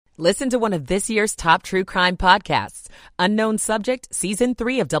Listen to one of this year's top true crime podcasts. Unknown Subject, Season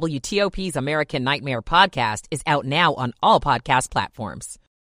 3 of WTOP's American Nightmare podcast is out now on all podcast platforms.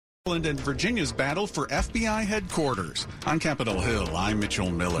 Maryland and Virginia's battle for FBI headquarters. On Capitol Hill, I'm Mitchell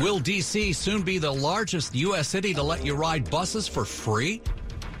Miller. Will D.C. soon be the largest U.S. city to let you ride buses for free?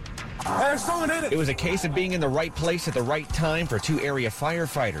 There's someone in it. It was a case of being in the right place at the right time for two area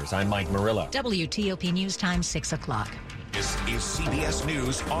firefighters. I'm Mike Murillo. WTOP News Time, 6 o'clock. This is CBS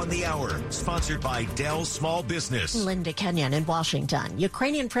News on the Hour, sponsored by Dell Small Business. Linda Kenyon in Washington.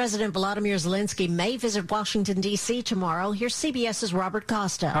 Ukrainian President Volodymyr Zelensky may visit Washington, D.C. tomorrow. Here's CBS's Robert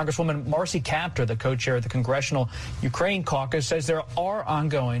Costa. Congresswoman Marcy Kaptur, the co-chair of the Congressional Ukraine Caucus, says there are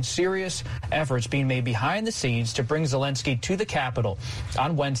ongoing serious efforts being made behind the scenes to bring Zelensky to the Capitol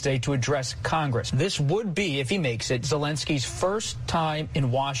on Wednesday to address Congress. This would be, if he makes it, Zelensky's first time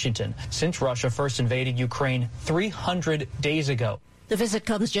in Washington since Russia first invaded Ukraine 300 days ago. The visit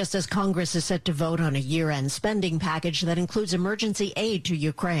comes just as Congress is set to vote on a year-end spending package that includes emergency aid to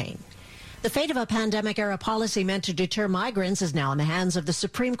Ukraine. The fate of a pandemic-era policy meant to deter migrants is now in the hands of the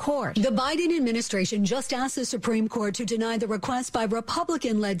Supreme Court. The Biden administration just asked the Supreme Court to deny the request by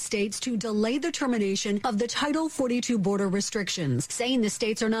Republican-led states to delay the termination of the Title 42 border restrictions, saying the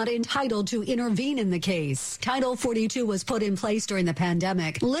states are not entitled to intervene in the case. Title 42 was put in place during the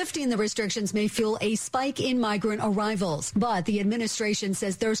pandemic. Lifting the restrictions may fuel a spike in migrant arrivals, but the administration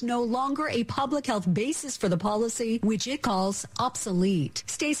says there's no longer a public health basis for the policy, which it calls obsolete.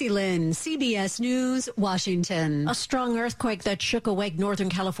 Stacey Lynn, CBS News, Washington. A strong earthquake that shook awake Northern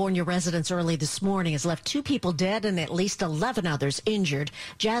California residents early this morning has left 2 people dead and at least 11 others injured.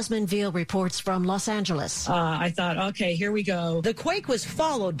 Jasmine Veal reports from Los Angeles. I thought, okay, here we go. The quake was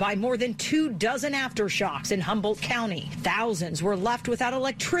followed by more than 24 aftershocks in Humboldt County. Thousands were left without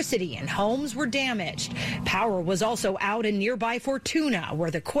electricity and homes were damaged. Power was also out in nearby Fortuna,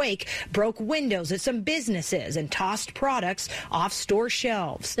 where the quake broke windows at some businesses and tossed products off store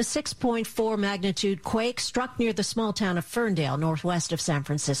shelves. The 6.4 magnitude quake struck near the small town of Ferndale, northwest of San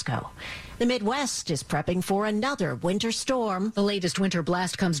Francisco. The Midwest is prepping for another winter storm. The latest winter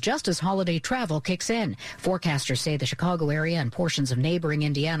blast comes just as holiday travel kicks in. Forecasters say the Chicago area and portions of neighboring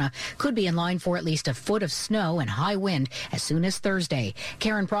Indiana could be in line for at least a foot of snow and high wind as soon as Thursday.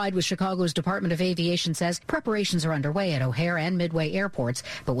 Karen Pride with Chicago's Department of Aviation says preparations are underway at O'Hare and Midway airports,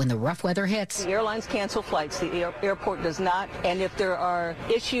 but when the rough weather hits... The airlines cancel flights. The airport does not. And if there are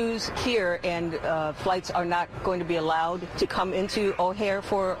issues here and flights are not going to be allowed to come into O'Hare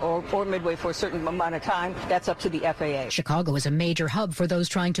or Midway for a certain amount of time, that's up to the FAA. Chicago is a major hub for those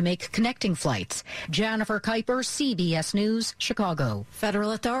trying to make connecting flights. Jennifer Kuiper, CBS News, Chicago.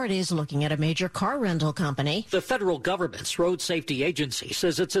 Federal authorities looking at a major car rental company. The federal government's road safety agency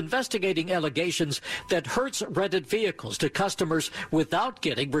says it's investigating allegations that Hertz rented vehicles to customers without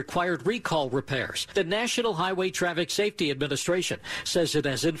getting required recall repairs. The National Highway Traffic Safety Administration says it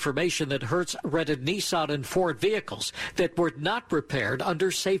has information that Hertz rented Nissan and Ford vehicles that were not repaired under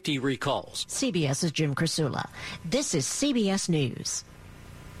safety recalls. CBS's Jim Krasula. This is CBS News.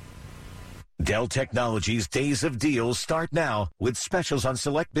 Dell Technologies' Days of Deals start now with specials on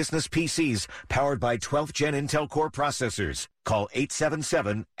select business PCs powered by 12th Gen Intel Core processors. Call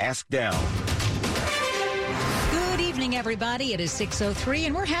 877-ASK-DELL. Good evening, everybody. It is 6:03,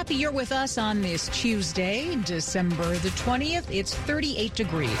 and we're happy you're with us on this Tuesday, December the 20th. It's 38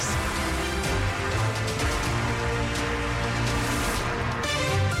 degrees.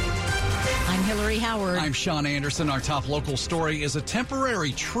 Hillary Howard. I'm Sean Anderson. Our top local story is a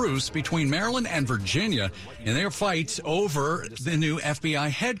temporary truce between Maryland and Virginia in their fight over the new FBI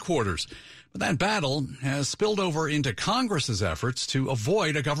headquarters. But that battle has spilled over into Congress's efforts to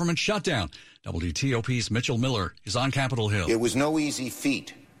avoid a government shutdown. WTOP's Mitchell Miller is on Capitol Hill. It was no easy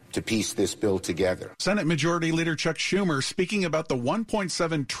feat to piece this bill together. Senate Majority Leader Chuck Schumer speaking about the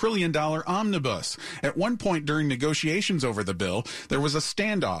 $1.7 trillion omnibus. At one point during negotiations over the bill, there was a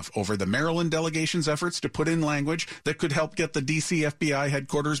standoff over the Maryland delegation's efforts to put in language that could help get the D.C. FBI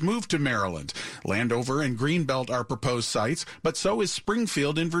headquarters moved to Maryland. Landover and Greenbelt are proposed sites, but so is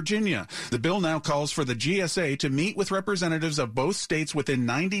Springfield in Virginia. The bill now calls for the GSA to meet with representatives of both states within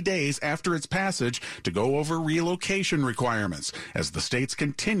 90 days after its passage to go over relocation requirements, as the states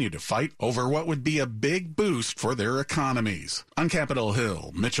continue to fight over what would be a big boost for their economies. On Capitol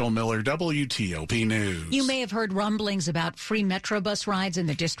Hill, Mitchell Miller, WTOP News. You may have heard rumblings about free Metro bus rides in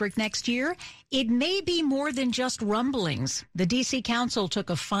the district next year. It may be more than just rumblings. The D.C. Council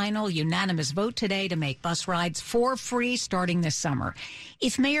took a final unanimous vote today to make bus rides for free starting this summer.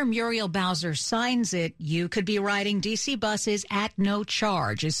 If Mayor Muriel Bowser signs it, you could be riding D.C. buses at no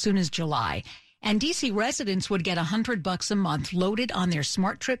charge as soon as July. And D.C. residents would get $100 a month loaded on their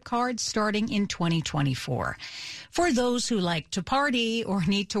Smart Trip cards starting in 2024. For those who like to party or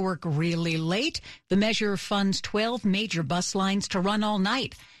need to work really late, the measure funds 12 major bus lines to run all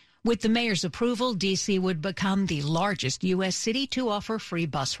night. With the mayor's approval, D.C. would become the largest U.S. city to offer free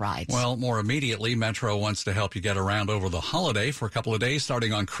bus rides. Well, more immediately, Metro wants to help you get around over the holiday for a couple of days.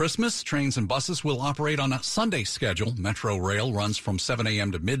 Starting on Christmas, trains and buses will operate on a Sunday schedule. Metro Rail runs from 7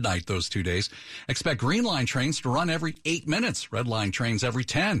 a.m. to midnight those 2 days. Expect Green Line trains to run every 8 minutes. Red Line trains every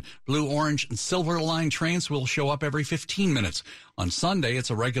 10. Blue, Orange, and Silver Line trains will show up every 15 minutes. On Sunday, it's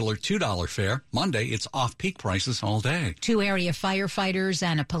a regular $2 fare. Monday, it's off-peak prices all day. 2 area firefighters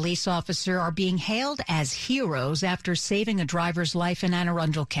and a police officer are being hailed as heroes after saving a driver's life in Anne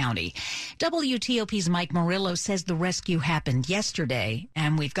Arundel County. WTOP's Mike Murillo says the rescue happened yesterday,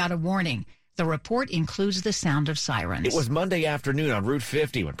 and we've got a warning. The report includes the sound of sirens. It was Monday afternoon on Route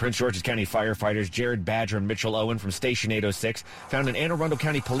 50 when Prince George's County firefighters Jared Badger and Mitchell Owen from Station 806 found an Anne Arundel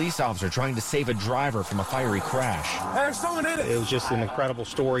County police officer trying to save a driver from a fiery crash. There's someone in it. It was just an incredible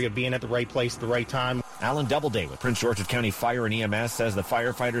story of being at the right place at the right time. Alan Doubleday with Prince George's County Fire and EMS says the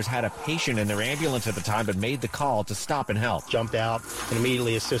firefighters had a patient in their ambulance at the time but made the call to stop and help. Jumped out and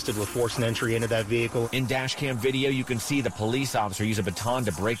immediately assisted with forcing entry into that vehicle. In dash cam video, you can see the police officer use a baton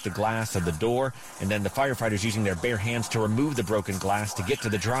to break the glass of the door, and then the firefighters using their bare hands to remove the broken glass to get to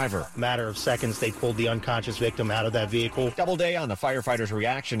the driver. Matter of seconds, they pulled the unconscious victim out of that vehicle. Doubleday on the firefighters'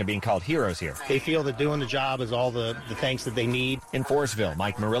 reaction to being called heroes here. They feel that doing the job is all the thanks that they need. In Forestville,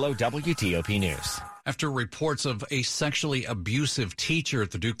 Mike Murillo, WTOP News. After reports of a sexually abusive teacher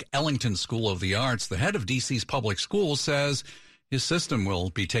at the Duke Ellington School of the Arts, the head of D.C.'s public schools says his system will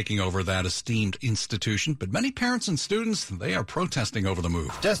be taking over that esteemed institution, but many parents and students, they are protesting over the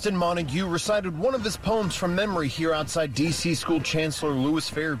move. Destin Montague recited one of his poems from memory here outside D.C. School Chancellor Louis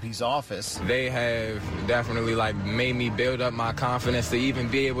Farabee's office. They have definitely made me build up my confidence to even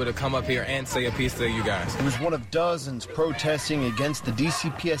be able to come up here and say a piece to you guys. He was one of dozens protesting against the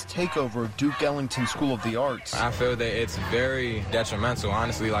DCPS takeover of Duke Ellington School of the Arts. I feel that it's very detrimental,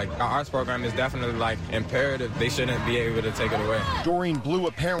 honestly. Our arts program is definitely imperative. They shouldn't be able to take it away. Doreen Blue,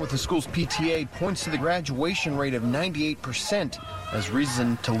 a parent with the school's PTA, points to the graduation rate of 98% as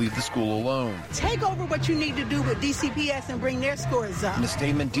reason to leave the school alone. Take over what you need to do with DCPS and bring their scores up. In a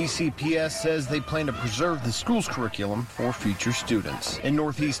statement, DCPS says they plan to preserve the school's curriculum for future students. In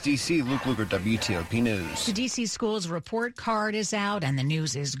Northeast D.C., Luke Luger, WTOP News. The D.C. Schools report card is out, and the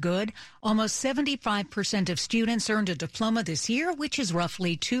news is good. Almost 75% of students earned a diploma this year, which is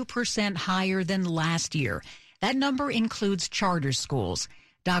roughly 2% higher than last year. That number includes charter schools.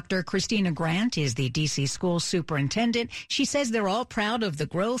 Dr. Christina Grant is the D.C. school superintendent. She says they're all proud of the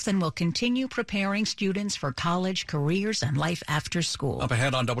growth and will continue preparing students for college, careers, and life after school. Up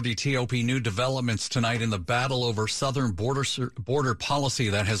ahead on WTOP, new developments tonight in the battle over southern border policy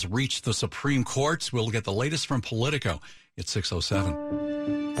that has reached the Supreme Court. We'll get the latest from Politico. It's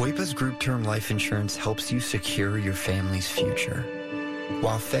 6:07. WAEPA's group term life insurance helps you secure your family's future.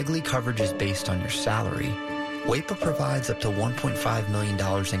 While FEGLI coverage is based on your salary, WAEPA provides up to $1.5 million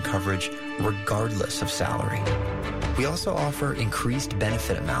in coverage regardless of salary. We also offer increased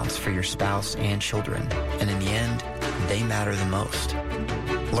benefit amounts for your spouse and children, and in the end, they matter the most.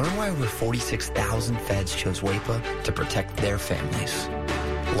 Learn why over 46,000 feds chose WAEPA to protect their families.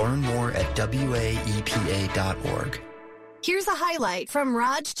 Learn more at WAEPA.org. Here's a highlight from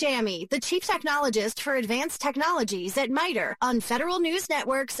Raj Jammy, the Chief Technologist for Advanced Technologies at MITRE on Federal News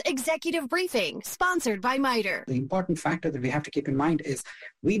Network's Executive Briefing, sponsored by MITRE. The important factor that we have to keep in mind is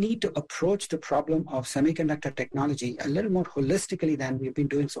we need to approach the problem of semiconductor technology a little more holistically than we've been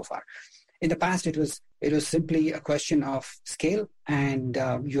doing so far. In the past, it was simply a question of scale, and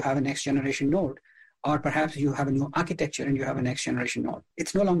you have a next generation node, or perhaps you have a new architecture and you have a next generation node.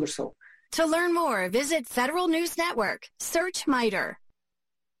 It's no longer so. To learn more, visit Federal News Network. Search MITRE.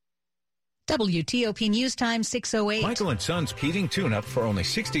 WTOP News Time 6:08. Michael & Son's heating tune-up for only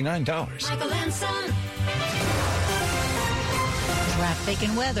 $69. Michael & Son. Traffic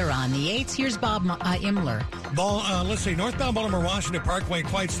and weather on the 8s. Here's Bob Imler. Let's see. Northbound Baltimore Washington Parkway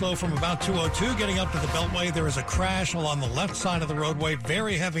quite slow from about 202. Getting up to the Beltway, there is a crash along the left side of the roadway.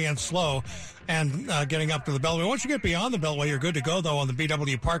 Very heavy and slow. And getting up to the Beltway. Once you get beyond the Beltway, you're good to go, though, on the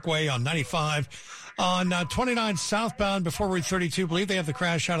BW Parkway on 95. On 29 southbound before Route 32, I believe they have the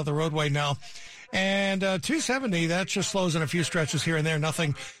crash out of the roadway now. And 270, that just slows in a few stretches here and there,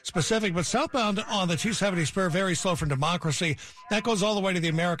 nothing specific. But southbound on the 270 spur, very slow from Democracy. That goes all the way to the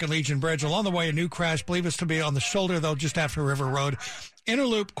American Legion Bridge. Along the way, a new crash, believe it's to be on the shoulder, though, just after River Road. Inner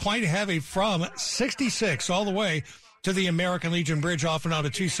loop, quite heavy from 66 all the way to the American Legion Bridge off and out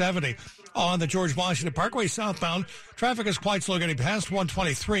of 270. On the George Washington Parkway southbound, traffic is quite slow getting past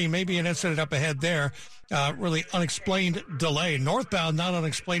 123. Maybe an incident up ahead there. Really unexplained delay. Northbound, not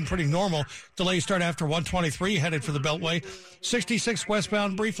unexplained, pretty normal. Delays start after 123, headed for the Beltway. 66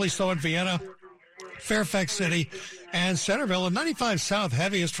 westbound, briefly slow in Vienna, Fairfax City, and Centerville. And 95 south,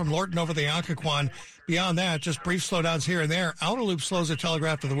 heaviest from Lorton over the Occoquan. Beyond that, just brief slowdowns here and there. Outer loop slows at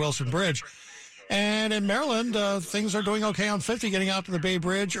Telegraph to the Wilson Bridge. And in Maryland, things are doing okay on 50, getting out to the Bay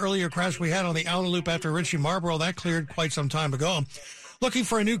Bridge. Earlier crash we had on the outer loop after Ritchie Marlboro, that cleared quite some time ago. Looking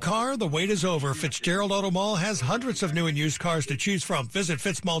for a new car? The wait is over. Fitzgerald Auto Mall has hundreds of new and used cars to choose from. Visit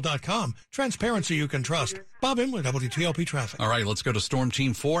fitzmall.com. Transparency you can trust. Bob Imler, WTOP Traffic. All right, let's go to Storm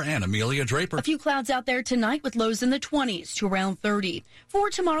Team 4 and Amelia Draper. A few clouds out there tonight with lows in the 20s to around 30. For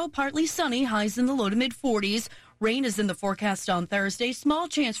tomorrow, partly sunny, highs in the low to mid 40s. Rain is in the forecast on Thursday. Small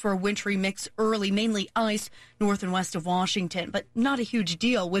chance for a wintry mix early, mainly ice north and west of Washington, but not a huge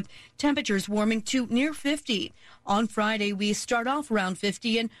deal with temperatures warming to near 50. On Friday, we start off around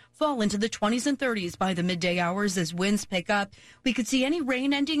 50 and fall into the 20s and 30s by the midday hours as winds pick up. We could see any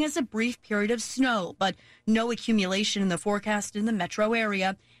rain ending as a brief period of snow, but no accumulation in the forecast in the metro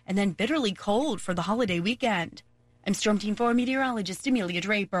area, and then bitterly cold for the holiday weekend. I'm Storm Team 4 meteorologist Amelia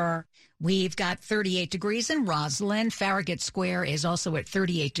Draper. We've got 38 degrees in Roslyn. Farragut Square is also at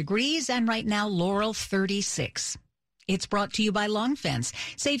 38 degrees, and right now Laurel 36. It's brought to you by Long Fence.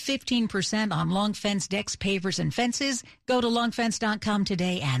 Save 15% on Long Fence decks, pavers, and fences. Go to longfence.com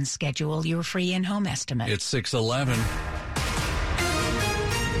today and schedule your free in-home estimate. It's 6:11.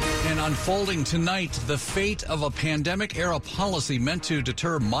 And unfolding tonight, the fate of a pandemic-era policy meant to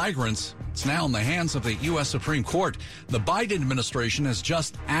deter migrants. It's now in the hands of the U.S. Supreme Court. The Biden administration has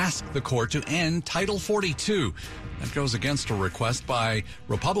just asked the court to end Title 42. That goes against a request by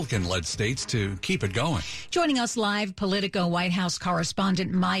Republican-led states to keep it going. Joining us live, Politico White House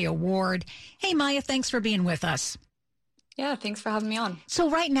correspondent Maya Ward. Hey, Maya, thanks for being with us. Yeah, thanks for having me on. So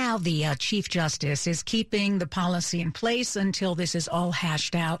right now, the Chief Justice is keeping the policy in place until this is all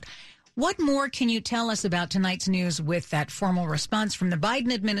hashed out. What more can you tell us about tonight's news with that formal response from the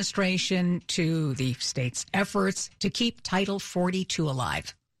Biden administration to the state's efforts to keep Title 42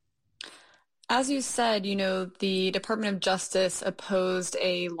 alive? As you said, the Department of Justice opposed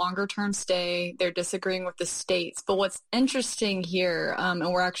a longer-term stay. They're disagreeing with the states. But what's interesting here, and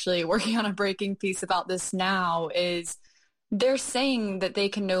we're actually working on a breaking piece about this now, is they're saying that they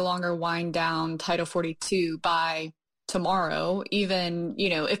can no longer wind down Title 42 by tomorrow, even,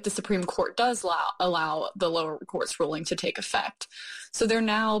 if the Supreme Court does allow the lower court's ruling to take effect. So they're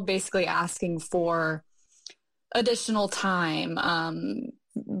now basically asking for additional time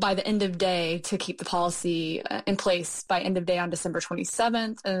by the end of day to keep the policy in place by end of day on December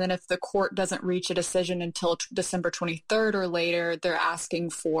 27th. And then if the court doesn't reach a decision until December 23rd or later, they're asking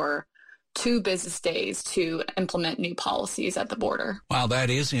for 2 business days to implement new policies at the border. Wow, that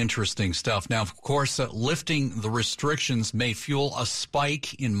is interesting stuff. Now, of course, lifting the restrictions may fuel a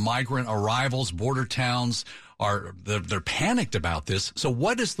spike in migrant arrivals. Border towns they're panicked about this. So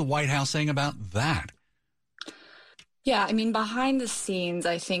what is the White House saying about that? Yeah, behind the scenes,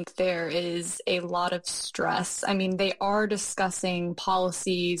 I think there is a lot of stress. They are discussing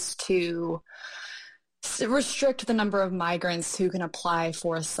policies to restrict the number of migrants who can apply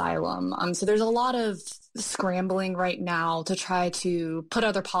for asylum. So there's a lot of scrambling right now to try to put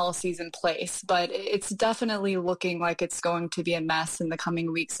other policies in place, but it's definitely looking like it's going to be a mess in the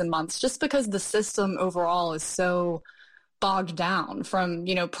coming weeks and months, just because the system overall is so bogged down from,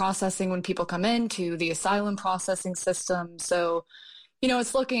 processing when people come in to the asylum processing system. So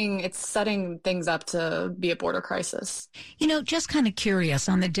it's setting things up to be a border crisis. Just kind of curious,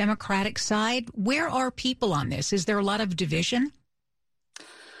 on the Democratic side, where are people on this? Is there a lot of division?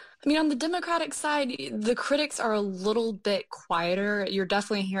 On the Democratic side, the critics are a little bit quieter. You're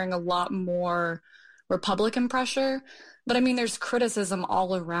definitely hearing a lot more Republican pressure. But there's criticism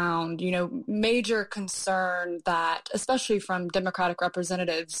all around, major concern that, especially from Democratic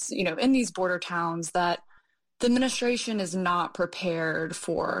representatives, in these border towns, that the administration is not prepared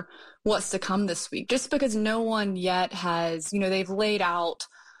for what's to come this week, just because no one yet has, they've laid out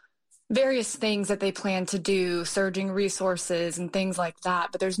various things that they plan to do, surging resources and things like that.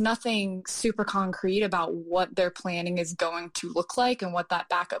 But there's nothing super concrete about what their planning is going to look like and what that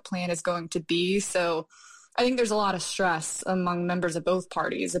backup plan is going to be. So I think there's a lot of stress among members of both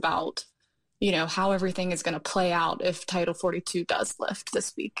parties about how everything is going to play out if Title 42 does lift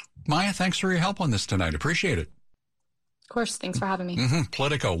this week. Maya, thanks for your help on this tonight. Appreciate it. course. Thanks for having me.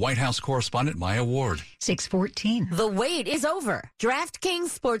 Politico White House correspondent Maya Ward. 6:14. The wait is over.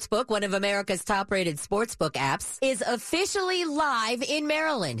 DraftKings Sportsbook, one of America's top-rated sportsbook apps, is officially live in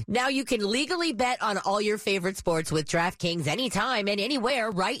Maryland. Now you can legally bet on all your favorite sports with DraftKings anytime and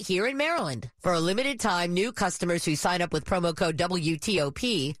anywhere right here in Maryland. For a limited time, new customers who sign up with promo code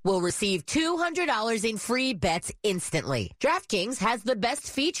WTOP will receive $200 in free bets instantly. DraftKings has the best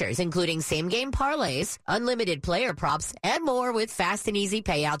features, including same-game parlays, unlimited player props, and more with fast and easy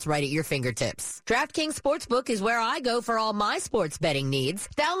payouts right at your fingertips. DraftKings Sportsbook is where I go for all my sports betting needs.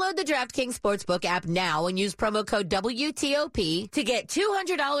 Download the DraftKings Sportsbook app now and use promo code WTOP to get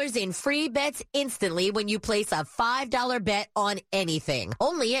 $200 in free bets instantly when you place a $5 bet on anything.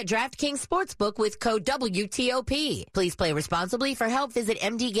 Only at DraftKings Sportsbook with code WTOP. Please play responsibly. For help, visit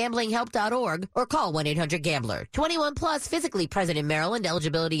mdgamblinghelp.org or call 1-800-GAMBLER. 21 plus, physically present in Maryland.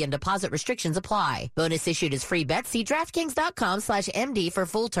 Eligibility and deposit restrictions apply. Bonus issued as free bets. See DraftKings.com/MD for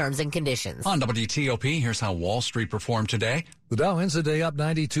full terms and conditions. On WTOP, here's how Wall Street performed today. The Dow ends the day up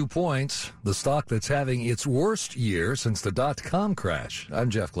 92 points. The stock that's having its worst year since the dot-com crash. I'm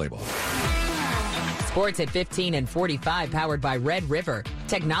Jeff Claybaugh. Sports at 15 and 45, powered by Red River.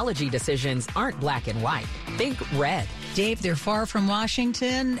 Technology decisions aren't black and white. Think red. Dave, they're far from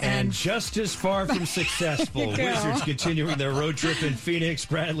Washington. And just as far from successful. Wizards continuing their road trip in Phoenix.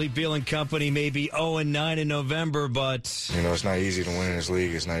 Bradley Beal and company may be 0-9 in November, but... You know, it's not easy to win in this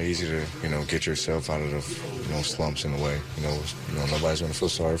league. It's not easy to, get yourself out of the, slumps in a way. Nobody's going to feel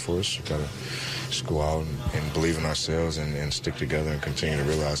sorry for us. You got to just go out and believe in ourselves and stick together and continue to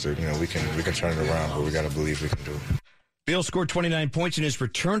realize that, we can turn it around, but we got to believe we can do it. Beal scored 29 points in his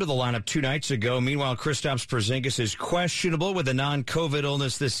return to the lineup 2 nights ago. Meanwhile, Kristaps Porzingis is questionable with a non-COVID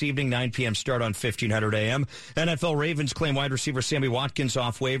illness this evening. 9 p.m. start on 1500 a.m. NFL Ravens claim wide receiver Sammy Watkins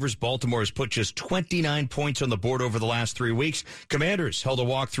off waivers. Baltimore has put just 29 points on the board over the last 3 weeks. Commanders held a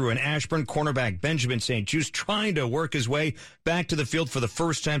walkthrough in Ashburn. Cornerback Benjamin St. Juste trying to work his way back to the field for the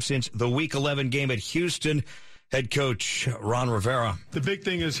first time since the Week 11 game at Houston. Head coach Ron Rivera. The big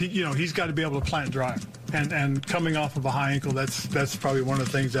thing is he's got to be able to plant drive, and coming off of a high ankle, that's probably one of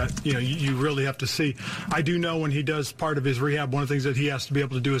the things that you really have to see. I do know when he does part of his rehab, one of the things that he has to be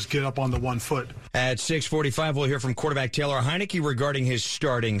able to do is get up on the 1 foot. At 6:45, we'll hear from quarterback Taylor Heineke regarding his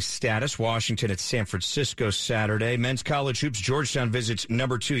starting status. Washington at San Francisco Saturday. Men's college hoops. Georgetown visits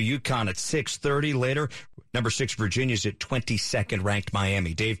number 2 UConn at 6:30. Later, number 6 Virginia's at 22nd ranked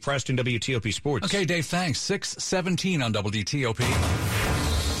Miami. Dave Preston, WTOP Sports. Okay, Dave, thanks. 6:17 on WTOP.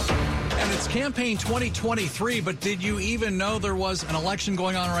 And it's campaign 2023, but did you even know there was an election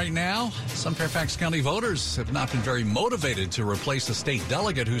going on right now? Some Fairfax County voters have not been very motivated to replace a state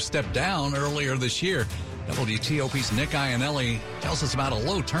delegate who stepped down earlier this year. WTOP's Nick Iannelli tells us about a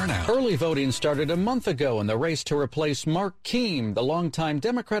low turnout. Early voting started a month ago in the race to replace Mark Keem, the longtime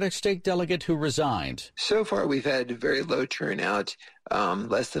Democratic state delegate who resigned. So far, we've had very low turnout,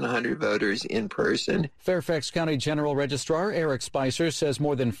 less than 100 voters in person. Fairfax County General Registrar Eric Spicer says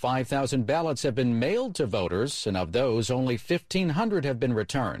more than 5,000 ballots have been mailed to voters, and of those, only 1,500 have been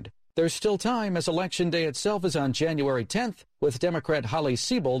returned. There's still time, as Election Day itself is on January 10th, with Democrat Holly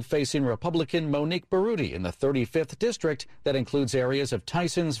Siebold facing Republican Monique Baroudi in the 35th District that includes areas of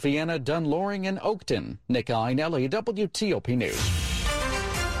Tysons, Vienna, Dunloring, and Oakton. Nick Iannelli, WTOP News.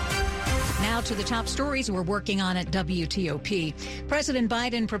 Now to the top stories we're working on at WTOP. President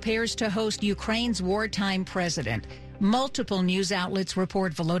Biden prepares to host Ukraine's wartime president. Multiple news outlets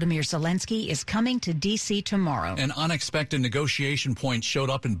report Volodymyr Zelensky is coming to D.C. tomorrow. An unexpected negotiation point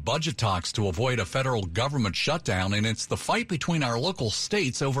showed up in budget talks to avoid a federal government shutdown, and it's the fight between our local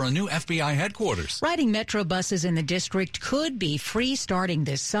states over a new FBI headquarters. Riding Metro buses in the district could be free starting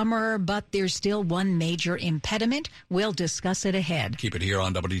this summer, but there's still one major impediment. We'll discuss it ahead. Keep it here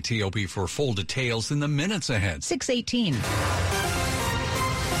on WTOP for full details in the minutes ahead. 6:18.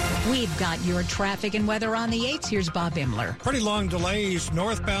 We've got your traffic and weather on the 8s. Here's Bob Imler. Pretty long delays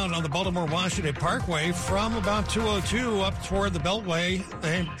northbound on the Baltimore-Washington Parkway from about 202 up toward the Beltway.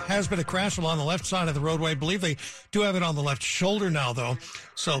 There has been a crash along the left side of the roadway. I believe they do have it on the left shoulder now, though.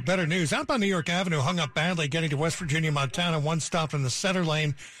 So better news. Outbound New York Avenue hung up badly getting to West Virginia, Montana. One stop in the center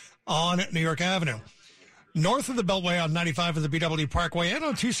lane on New York Avenue. North of the Beltway on 95 of the BW Parkway and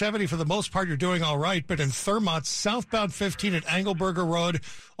on 270 for the most part, you're doing all right. But in Thurmont, southbound 15 at Engelberger Road,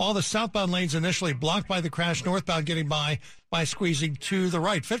 all the southbound lanes initially blocked by the crash, northbound getting by squeezing to the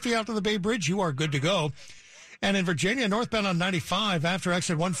right. 50 out to the Bay Bridge, you are good to go. And in Virginia, northbound on 95, after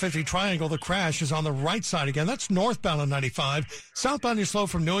exit 150 Triangle, the crash is on the right side again. That's northbound on 95. Southbound, you're slow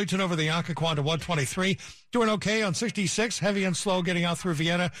from Newington over the Occoquan to 123. Doing okay on 66, heavy and slow getting out through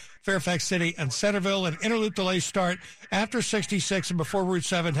Vienna, Fairfax City, and Centerville. And interloop delays start after 66 and before Route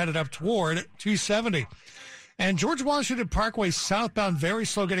 7 headed up toward 270. And George Washington Parkway southbound, very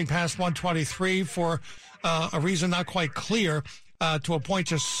slow getting past 123 for a reason not quite clear, to a point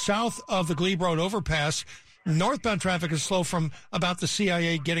just south of the Glebe Road overpass. Northbound traffic is slow from about the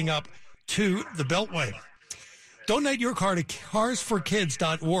CIA getting up to the Beltway. Donate your car to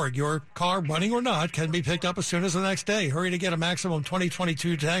carsforkids.org. Your car, running or not, can be picked up as soon as the next day. Hurry to get a maximum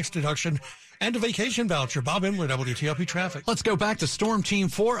 2022 tax deduction and a vacation voucher. Bob Imler, WTOP Traffic. Let's go back to Storm Team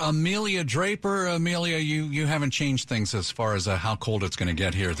 4. Amelia Draper. Amelia, you haven't changed things as far as how cold it's going to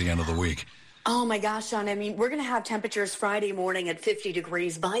get here at the end of the week. Oh, my gosh, Sean. I mean, we're going to have temperatures Friday morning at 50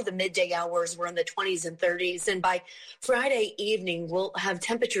 degrees. By the midday hours, we're in the 20s and 30s. And by Friday evening, we'll have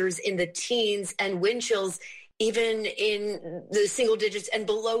temperatures in the teens and wind chills even in the single digits and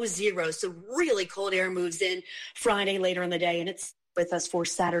below zero. So really cold air moves in Friday later in the day, and it's with us for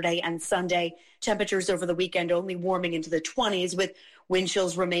Saturday and Sunday. Temperatures over the weekend only warming into the 20s with wind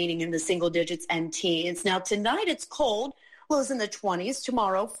chills remaining in the single digits and teens. Now, tonight it's cold. Lows in the 20s.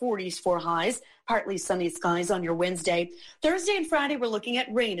 Tomorrow, 40s for highs. Partly sunny skies on your Wednesday. Thursday and Friday, we're looking at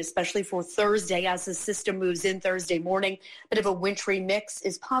rain, especially for Thursday as the system moves in Thursday morning. Bit of a wintry mix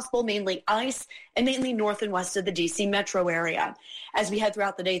is possible, mainly ice and mainly north and west of the D.C. metro area. As we head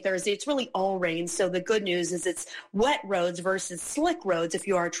throughout the day Thursday, it's really all rain. So the good news is it's wet roads versus slick roads if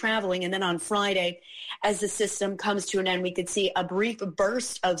you are traveling. And then on Friday, as the system comes to an end, we could see a brief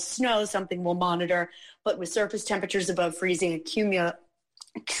burst of snow, something we'll monitor. But with surface temperatures above freezing, accumulating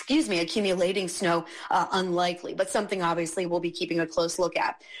snow unlikely, but something obviously we'll be keeping a close look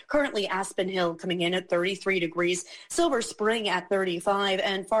at. Currently, Aspen Hill coming in at 33 degrees, Silver Spring at 35,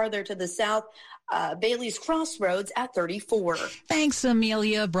 and farther to the south, Bailey's Crossroads at 34. Thanks,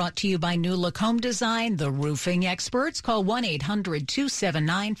 Amelia. Brought to you by New Look Home Design, the roofing experts. Call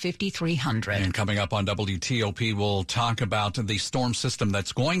 1-800-279-5300. And coming up on WTOP, we'll talk about the storm system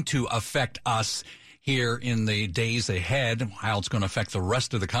that's going to affect us here in the days ahead, how it's going to affect the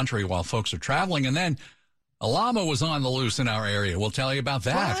rest of the country while folks are traveling. And then a llama was on the loose in our area. We'll tell you about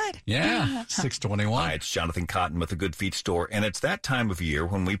that. What? Yeah, 621. Hi, it's Jonathan Cotton with the Good Feet Store, and it's that time of year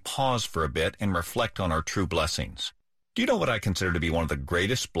when we pause for a bit and reflect on our true blessings. Do you know what I consider to be one of the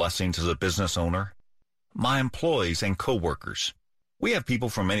greatest blessings as a business owner? My employees and coworkers. We have people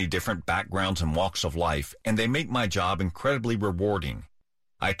from many different backgrounds and walks of life, and they make my job incredibly rewarding.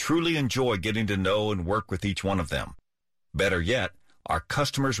 I truly enjoy getting to know and work with each one of them. Better yet, our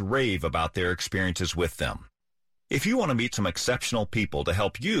customers rave about their experiences with them. If you want to meet some exceptional people to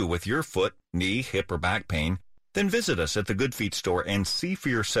help you with your foot, knee, hip, or back pain, then visit us at the Good Feet Store and see for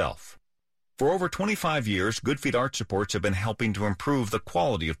yourself. For over 25 years, Good Feet Arch Supports have been helping to improve the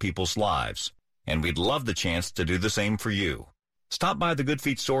quality of people's lives, and we'd love the chance to do the same for you. Stop by the Good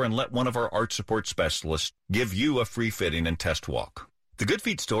Feet Store and let one of our arch support specialists give you a free fitting and test walk. The Good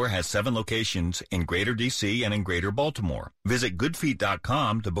Feet Store has 7 locations in Greater D.C. and in Greater Baltimore. Visit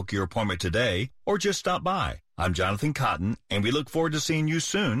goodfeet.com to book your appointment today or just stop by. I'm Jonathan Cotton, and we look forward to seeing you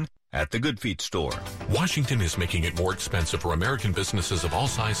soon at the Good Feet Store. Washington is making it more expensive for American businesses of all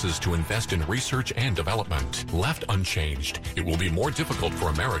sizes to invest in research and development. Left unchanged, it will be more difficult for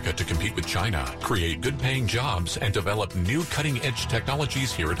America to compete with China, create good-paying jobs, and develop new cutting-edge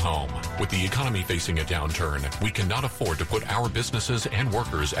technologies here at home. With the economy facing a downturn, we cannot afford to put our businesses and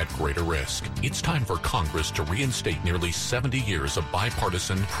workers at greater risk. It's time for Congress to reinstate nearly 70 years of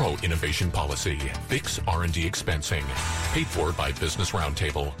bipartisan pro-innovation policy. Fix R&D expensing. Paid for by Business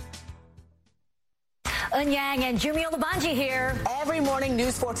Roundtable. Yang and Jumio Labanji here. Every morning,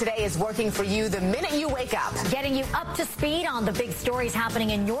 News 4 Today is working for you the minute you wake up. Getting you up to speed on the big stories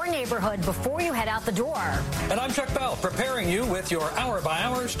happening in your neighborhood before you head out the door. And I'm Chuck Bell, preparing you with your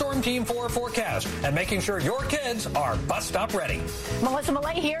hour-by-hour Storm Team 4 forecast and making sure your kids are bus stop ready. Melissa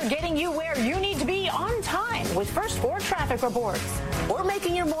Millay here, getting you where you need to be on time with First 4 traffic reports. We're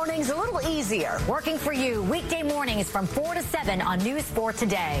making your mornings a little easier. Working for you weekday mornings from 4 to 7 on News 4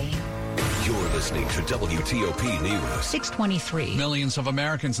 Today. You're listening to WTOP News. 623. Millions of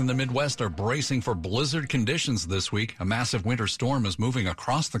Americans in the Midwest are bracing for blizzard conditions this week. A massive winter storm is moving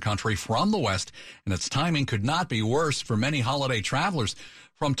across the country from the west, and its timing could not be worse for many holiday travelers.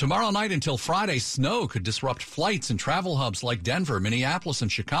 From tomorrow night until Friday, snow could disrupt flights in travel hubs like Denver, Minneapolis,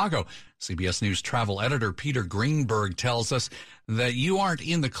 and Chicago. CBS News travel editor Peter Greenberg tells us that you aren't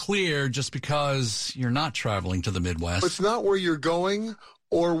in the clear just because you're not traveling to the Midwest. It's not where you're going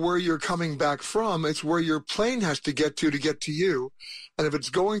or where you're coming back from. It's where your plane has to get to you. And if it's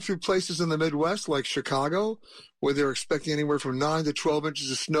going through places in the Midwest like Chicago, where they're expecting anywhere from 9 to 12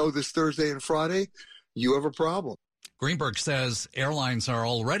 inches of snow this Thursday and Friday, you have a problem. Greenberg says airlines are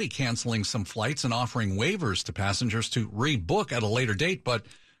already canceling some flights and offering waivers to passengers to rebook at a later date, but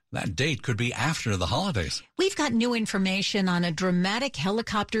that date could be after the holidays. We've got new information on a dramatic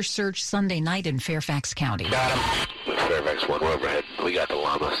helicopter search Sunday night in Fairfax County. Got him. Fairfax 1, we're overhead. We got the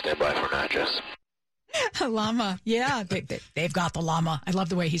llama. Stand by for an address. A llama. Yeah, they've got the llama. I love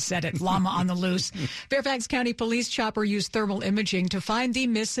the way he said it. Llama on the loose. Fairfax County Police chopper used thermal imaging to find the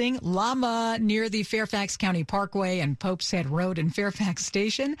missing llama near the Fairfax County Parkway and Pope's Head Road in Fairfax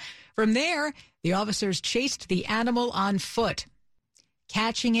Station. From there, the officers chased the animal on foot.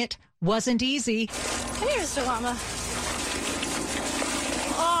 Catching it wasn't easy. Come here, Mr. Llama.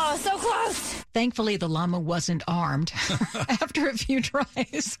 Oh, so close. Thankfully, the llama wasn't armed. After a few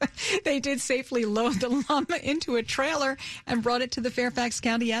tries, they did safely load the llama into a trailer and brought it to the Fairfax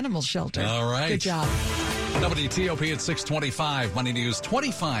County Animal Shelter. All right. Good job. WTOP at 6:25. Money News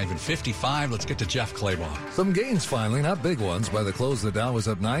 25 and 55. Let's get to Jeff Claybaugh. Some gains finally, not big ones. By the close, the Dow was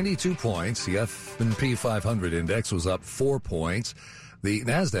up 92 points. The S&P 500 index was up 4 points. The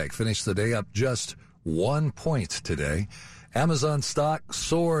NASDAQ finished the day up just 1 point today. Amazon stock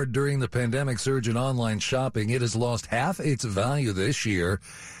soared during the pandemic surge in online shopping. It has lost half its value this year,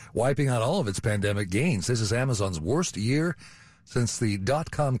 wiping out all of its pandemic gains. This is Amazon's worst year since the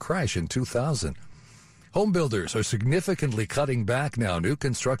dot-com crash in 2000. Home builders are significantly cutting back now. New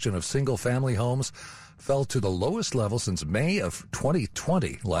construction of single-family homes fell to the lowest level since May of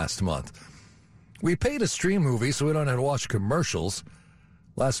 2020 last month. We pay to stream movies so we don't have to watch commercials.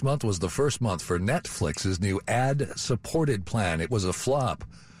 Last month was the first month for Netflix's new ad-supported plan. It was a flop,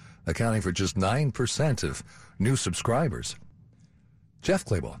 accounting for just 9% of new subscribers. Jeff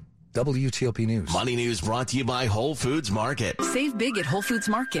Claybaugh, WTOP News. Money News brought to you by Whole Foods Market. Save big at Whole Foods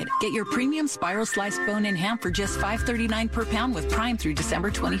Market. Get your premium spiral sliced bone-in ham for just $5.39 per pound with Prime through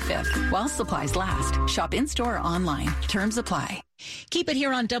December 25th. While supplies last. Shop in-store or online. Terms apply. Keep it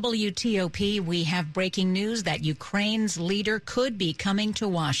here on WTOP. We have breaking news that Ukraine's leader could be coming to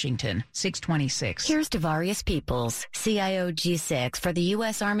Washington. 626. Here's Devarius Peoples, CIO G6 for the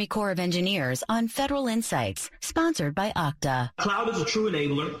U.S. Army Corps of Engineers on Federal Insights, sponsored by Okta. Cloud is a true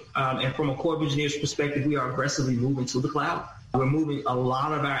enabler, and from a Corps of Engineers perspective, we are aggressively moving to the cloud. We're moving a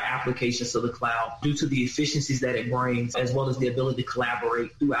lot of our applications to the cloud due to the efficiencies that it brings, as well as the ability to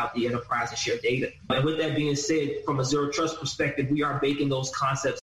collaborate throughout the enterprise and share data. And with that being said, from a zero trust perspective, we are baking those concepts